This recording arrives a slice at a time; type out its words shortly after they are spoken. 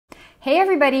Hey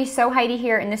everybody, so Heidi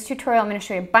here. In this tutorial, I'm going to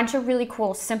show you a bunch of really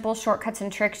cool, simple shortcuts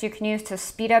and tricks you can use to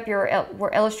speed up your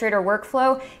Illustrator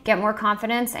workflow, get more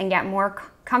confidence, and get more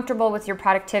comfortable with your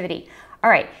productivity. All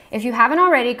right, if you haven't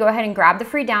already, go ahead and grab the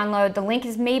free download. The link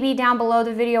is maybe down below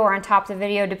the video or on top of the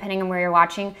video, depending on where you're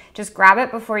watching. Just grab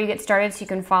it before you get started so you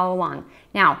can follow along.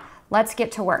 Now, let's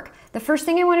get to work. The first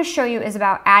thing I want to show you is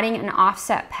about adding an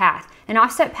offset path. An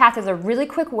offset path is a really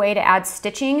quick way to add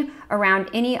stitching around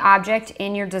any object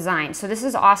in your design. So this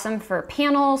is awesome for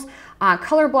panels,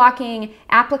 color blocking,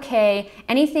 applique,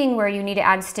 anything where you need to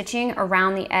add stitching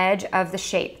around the edge of the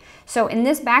shape. So in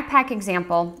this backpack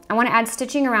example, I want to add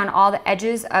stitching around all the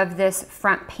edges of this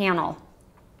front panel.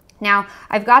 Now,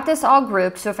 I've got this all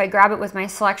grouped, so if I grab it with my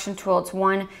selection tool, it's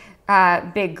one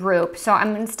big group. So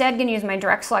I'm instead going to use my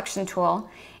direct selection tool.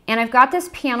 And I've got this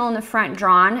panel in the front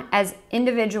drawn as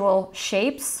individual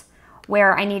shapes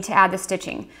where I need to add the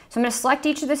stitching. So I'm going to select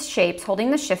each of the shapes holding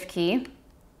the shift key.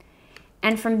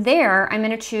 And from there, I'm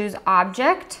going to choose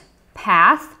Object,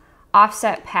 Path,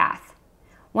 Offset Path.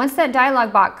 Once that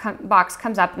dialog box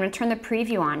comes up, I'm going to turn the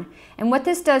preview on. And what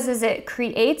this does is it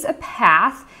creates a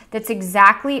path that's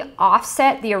exactly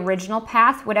offset the original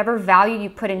path, whatever value you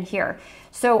put in here.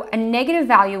 So a negative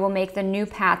value will make the new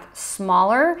path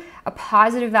smaller. A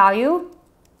positive value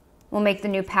will make the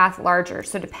new path larger.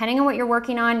 So depending on what you're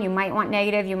working on, you might want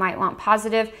negative, you might want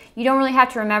positive. You don't really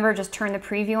have to remember, just turn the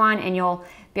preview on and you'll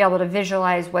be able to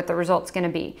visualize what the result's going to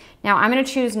be. Now I'm going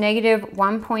to choose negative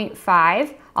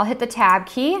 1.5. I'll hit the tab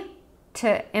key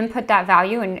to input that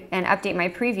value and update my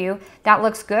preview. That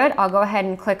looks good. I'll go ahead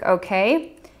and click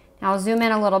OK. Now I'll zoom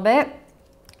in a little bit.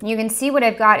 You can see what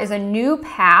I've got is a new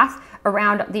path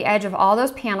around the edge of all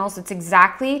those panels. It's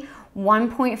exactly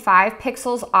 1.5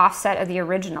 pixels offset of the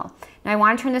original. Now I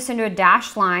want to turn this into a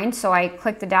dashed line, so I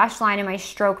click the dashed line in my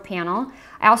stroke panel.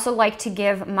 I also like to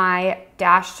give my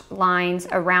dashed lines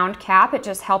a round cap. It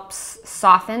just helps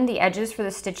soften the edges for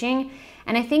the stitching,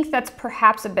 and I think that's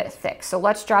perhaps a bit thick, so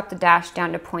let's drop the dash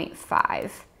down to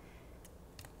 0.5.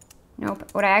 Nope,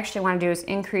 what I actually want to do is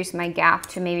increase my gap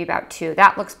to maybe about 2.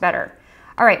 That looks better.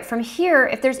 All right, from here,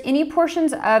 if there's any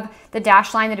portions of the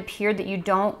dash line that appeared that you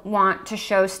don't want to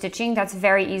show stitching, that's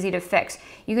very easy to fix.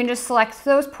 You can just select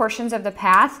those portions of the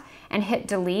path and hit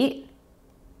delete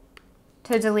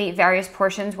to delete various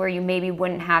portions where you maybe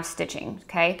wouldn't have stitching,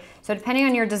 okay? So depending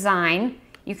on your design,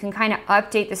 you can kind of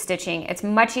update the stitching. It's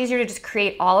much easier to just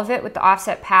create all of it with the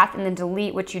offset path and then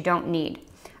delete what you don't need.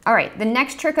 All right, the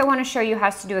next trick I want to show you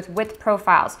has to do with width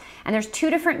profiles. And there's two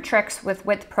different tricks with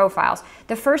width profiles.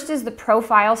 The first is the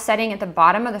profile setting at the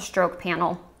bottom of the stroke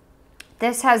panel.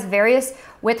 This has various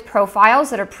width profiles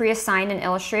that are pre-assigned in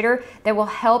Illustrator that will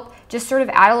help just sort of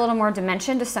add a little more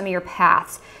dimension to some of your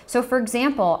paths. So for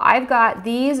example, I've got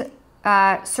these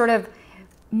sort of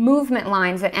movement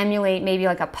lines that emulate maybe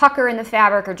like a pucker in the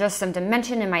fabric or just some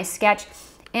dimension in my sketch.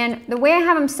 And the way I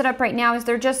have them set up right now is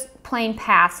they're just plain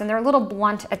paths and they're a little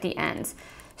blunt at the ends.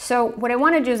 So what I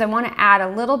want to do is I want to add a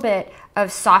little bit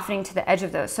of softening to the edge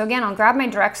of those. So again, I'll grab my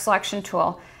direct selection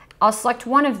tool. I'll select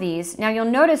one of these. Now you'll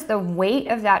notice the weight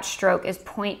of that stroke is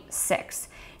 0.6.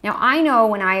 Now I know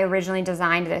when I originally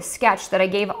designed this sketch that I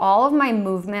gave all of my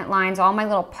movement lines, all my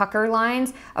little pucker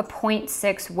lines, a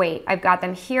 0.6 weight. I've got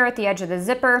them here at the edge of the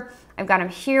zipper. I've got them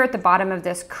here at the bottom of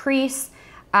this crease.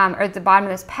 Or at the bottom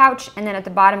of this pouch, and then at the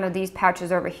bottom of these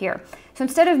pouches over here. So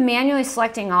instead of manually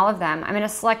selecting all of them, I'm going to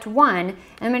select one, and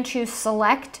I'm going to choose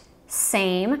Select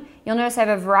Same. You'll notice I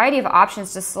have a variety of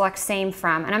options to select same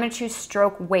from, and I'm going to choose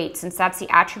Stroke Weight, since that's the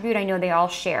attribute I know they all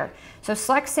share. So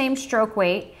select Same Stroke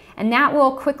Weight, and that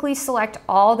will quickly select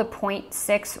all the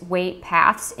 0.6 weight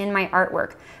paths in my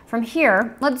artwork. From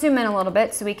here, let's zoom in a little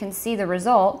bit so we can see the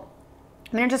result.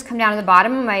 I'm going to just come down to the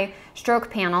bottom of my stroke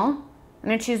panel. I'm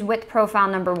going to choose width profile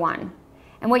number 1.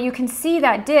 And what you can see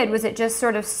that did was it just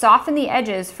sort of softened the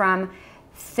edges from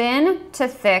thin to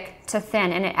thick to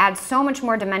thin, and it adds so much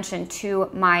more dimension to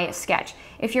my sketch.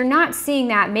 If you're not seeing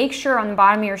that, make sure on the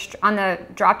bottom of your, on the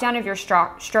drop down of your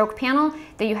stroke panel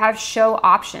that you have show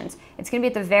options. It's going to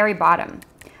be at the very bottom.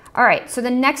 All right, so the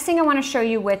next thing I want to show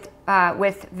you with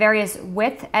various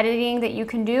width editing that you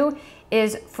can do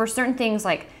is for certain things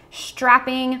like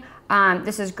strapping.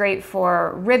 This is great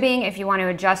for ribbing if you want to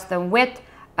adjust the width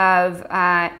of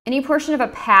any portion of a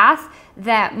path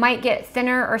that might get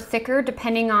thinner or thicker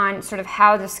depending on sort of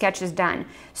how the sketch is done.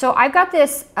 So I've got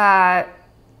this,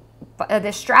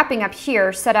 this strapping up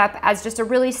here set up as just a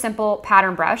really simple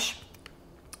pattern brush.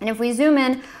 And if we zoom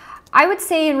in, I would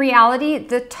say in reality,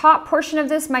 the top portion of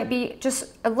this might be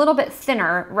just a little bit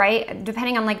thinner, right?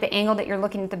 Depending on like the angle that you're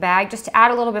looking at the bag, just to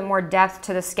add a little bit more depth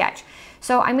to the sketch.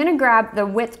 So I'm gonna grab the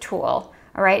width tool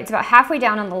All right, it's about halfway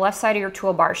down on the left side of your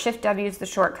toolbar. Shift W is the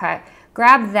shortcut.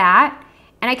 Grab that,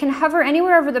 and I can hover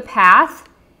anywhere over the path,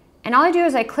 and all I do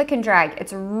is I click and drag.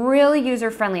 It's really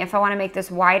user-friendly. If I want to make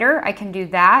this wider, I can do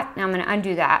that. Now I'm going to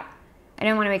undo that. I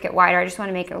didn't want to make it wider, I just want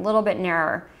to make it a little bit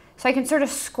narrower. So I can sort of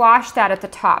squash that at the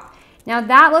top. Now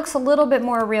that looks a little bit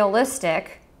more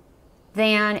realistic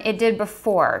than it did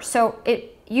before. So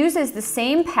it uses the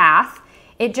same path,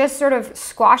 it just sort of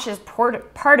squashes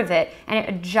part of it and it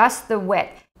adjusts the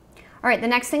width. All right, the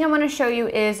next thing I want to show you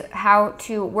is how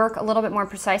to work a little bit more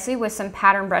precisely with some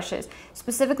pattern brushes,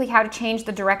 specifically how to change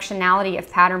the directionality of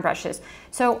pattern brushes.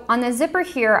 So on the zipper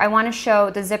here, I want to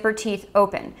show the zipper teeth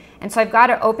open. And so I've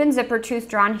got an open zipper tooth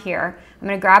drawn here. I'm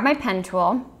going to grab my pen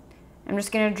tool. I'm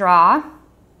just going to draw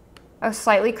a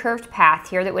slightly curved path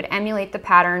here that would emulate the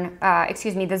pattern,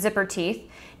 the zipper teeth.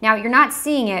 Now you're not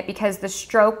seeing it because the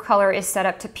stroke color is set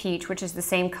up to peach, which is the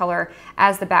same color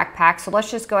as the backpack. So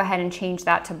let's just go ahead and change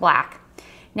that to black.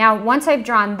 Now once I've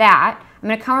drawn that, I'm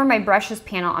going to come over my brushes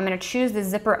panel. I'm going to choose the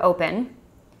zipper open,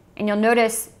 and you'll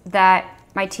notice that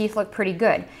my teeth look pretty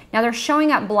good. Now they're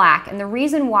showing up black, and the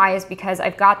reason why is because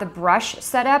I've got the brush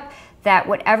set up that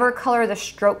whatever color the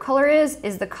stroke color is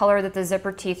the color that the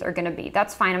zipper teeth are going to be.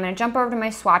 That's fine. I'm going to jump over to my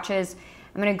swatches.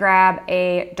 I'm going to grab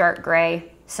a dark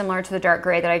gray, similar to the dark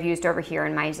gray that I've used over here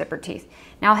in my zipper teeth.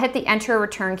 Now I'll hit the enter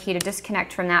return key to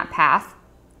disconnect from that path.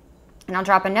 And I'll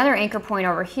drop another anchor point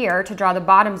over here to draw the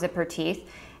bottom zipper teeth,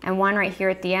 and one right here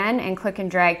at the end, and click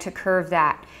and drag to curve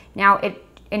that. Now it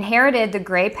inherited the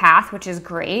gray path, which is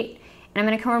great. And I'm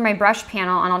going to come over to my brush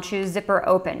panel and I'll choose zipper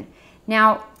open.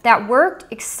 Now that worked,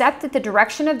 except that the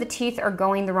direction of the teeth are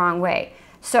going the wrong way.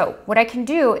 So what I can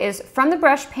do is from the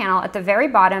brush panel at the very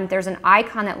bottom, there's an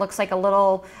icon that looks like a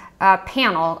little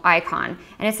panel icon,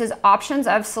 and it says options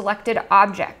of selected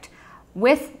object.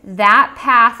 With that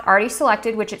path already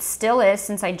selected, which it still is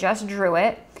since I just drew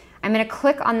it, I'm going to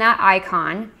click on that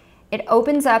icon. It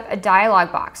opens up a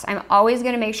dialog box. I'm always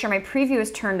going to make sure my preview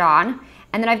is turned on,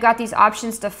 and then I've got these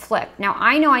options to flip. Now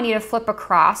I know I need to flip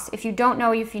across. If you don't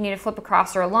know if you need to flip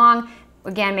across or along,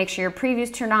 again, make sure your preview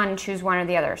is turned on and choose one or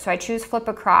the other. So I choose flip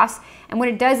across, and what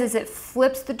it does is it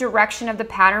flips the direction of the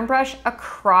pattern brush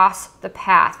across the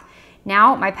path.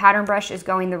 Now my pattern brush is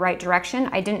going the right direction.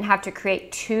 I didn't have to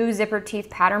create two zipper teeth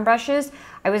pattern brushes.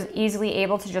 I was easily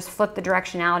able to just flip the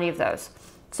directionality of those.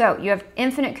 So you have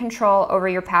infinite control over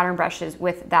your pattern brushes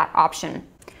with that option.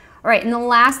 All right, and the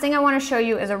last thing I want to show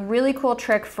you is a really cool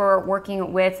trick for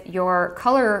working with your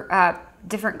color,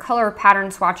 different color pattern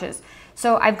swatches.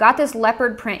 So I've got this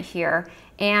leopard print here,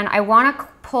 and I want to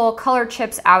pull color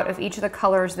chips out of each of the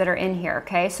colors that are in here,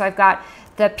 okay? So I've got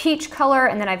the peach color,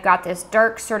 and then I've got this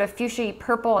dark sort of fuchsia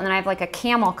purple, and then I have like a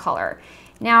camel color.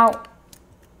 Now,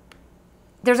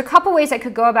 there's a couple ways I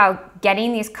could go about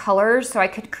getting these colors so I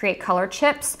could create color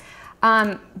chips.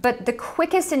 But the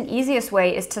quickest and easiest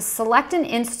way is to select an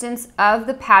instance of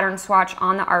the pattern swatch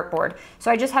on the artboard.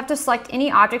 So I just have to select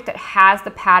any object that has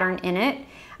the pattern in it.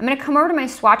 I'm going to come over to my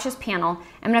swatches panel.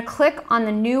 I'm going to click on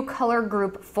the new color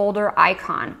group folder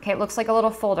icon. Okay, it looks like a little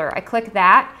folder. I click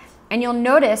that, and you'll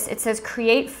notice it says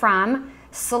create from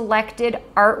selected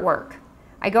artwork.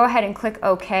 I go ahead and click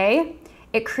OK.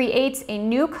 It creates a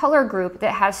new color group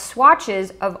that has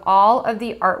swatches of all of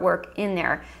the artwork in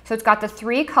there. So it's got the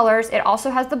three colors. It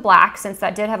also has the black, since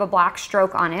that did have a black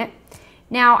stroke on it.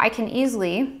 Now I can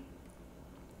easily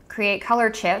create color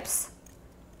chips,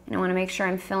 and I want to make sure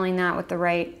I'm filling that with the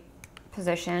right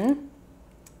position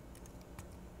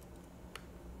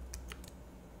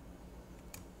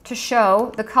to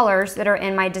show the colors that are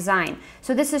in my design.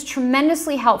 So this is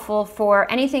tremendously helpful for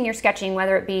anything you're sketching,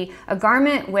 whether it be a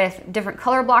garment with different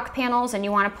color block panels and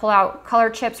you want to pull out color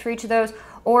chips for each of those,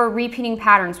 or repeating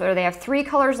patterns, whether they have 3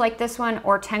 colors like this one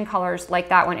or 10 colors like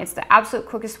that one. It's the absolute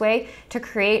quickest way to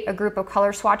create a group of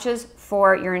color swatches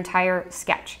for your entire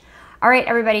sketch. All right,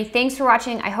 everybody, thanks for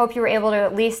watching. I hope you were able to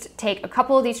at least take a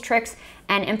couple of these tricks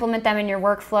and implement them in your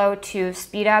workflow to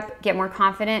speed up, get more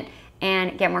confident,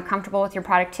 and get more comfortable with your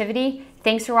productivity.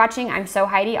 Thanks for watching. I'm so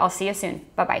Heidi. I'll see you soon.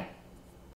 Bye-bye.